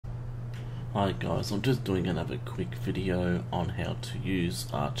Hi guys, I'm just doing another quick video on how to use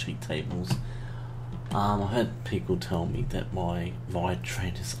cheat tables. I've had people tell me that my VIDE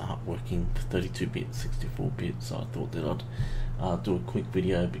trainers aren't working for 32-bit, 64-bit, so I thought that I'd do a quick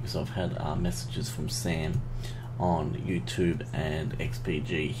video because I've had messages from Sam on YouTube and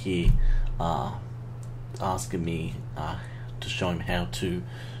XPG here asking me to show him how to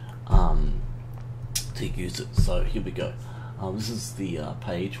use it. So here we go. This is the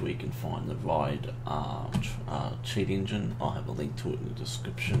page where you can find the VIDE cheat engine. I'll have a link to it in the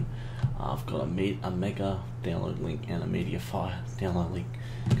description. I've got a Mega download link and a Mediafire download link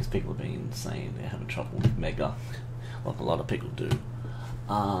because people have been saying they're having trouble with Mega, like a lot of people do.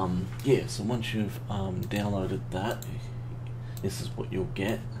 Yeah, so once you've downloaded that, this is what you'll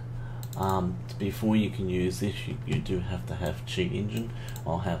get. Before you can use this, you do have to have Cheat Engine.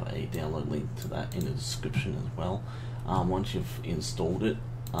 I'll have a download link to that in the description as well. Once you've installed it,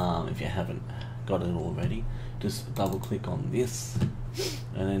 if you haven't got it already, just double click on this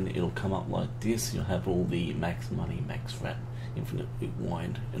and then it'll come up like this. You'll have all the max money, max wrap, infinite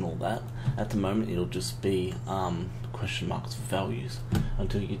rewind and all that. At the moment it'll just be question marks for values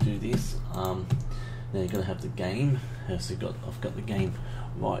until you do this. Now you're going to have the game. So I've got the game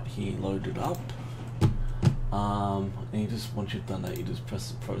right here loaded up. And once you've done that, you just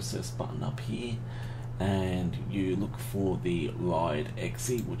press the process button up here and you look for the RIDE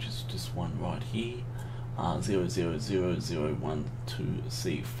EXE, which is just one right here,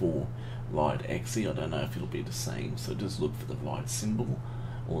 000012C4 RIDE EXE. I don't know if it'll be the same, so just look for the RIDE symbol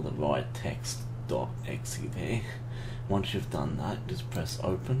or the RIDE text.exe there. Once you've done that, just press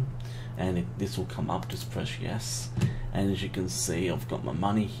open and this will come up. Just press yes, and as you can see, I've got my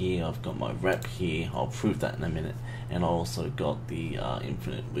money here, I've got my rep here. I'll prove that in a minute. And I also got the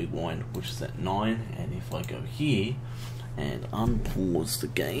infinite rewind, which is at 9. And if I go here and unpause the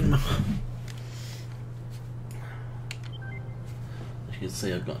game, as you can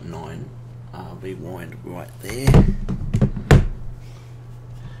see, I've got 9 rewind right there.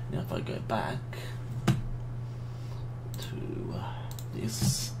 Now if I go back to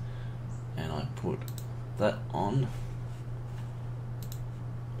this and I put that on,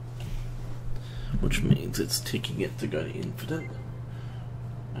 which means it's ticking it to go to infinite,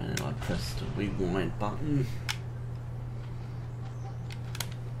 and I press the rewind button.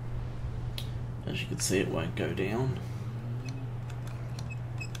 As you can see, it won't go down.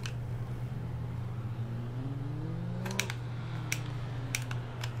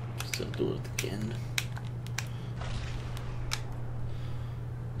 Still do it again.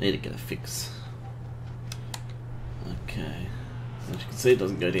 Need to get a fix. Okay, as you can see, it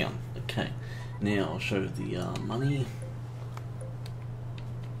doesn't go down. Okay, now I'll show the money.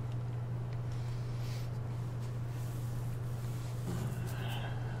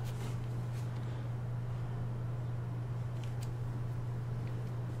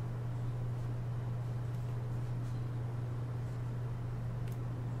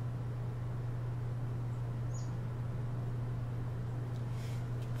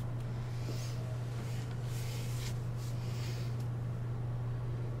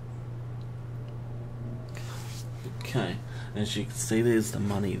 Okay, as you can see, there's the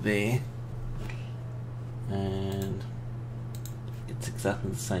money there, and it's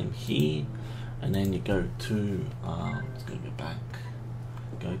exactly the same here. And then you go to let's go back,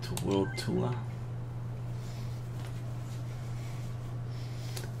 go to World Tour,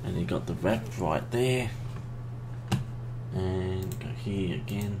 and you got the rep right there, and go here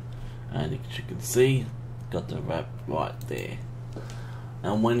again, and as you can see, got the rep right there.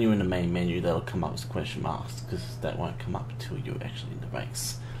 And when you're in the main menu, that'll come up as question marks because that won't come up until you're actually in the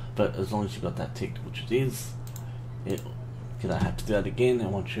race. But as long as you've got that ticked, which it is, you don't have to do that again.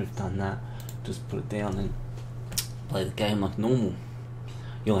 And once you've done that, just put it down and play the game like normal.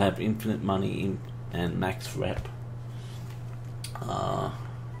 You'll have infinite money and max rep. Yeah,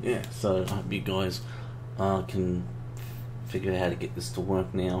 so I hope you guys can figure out how to get this to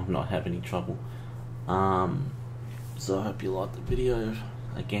work now, not have any trouble. So I hope you liked the video.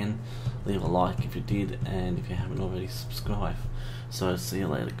 Again, leave a like if you did, and if you haven't already, subscribe. So see you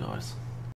later, guys.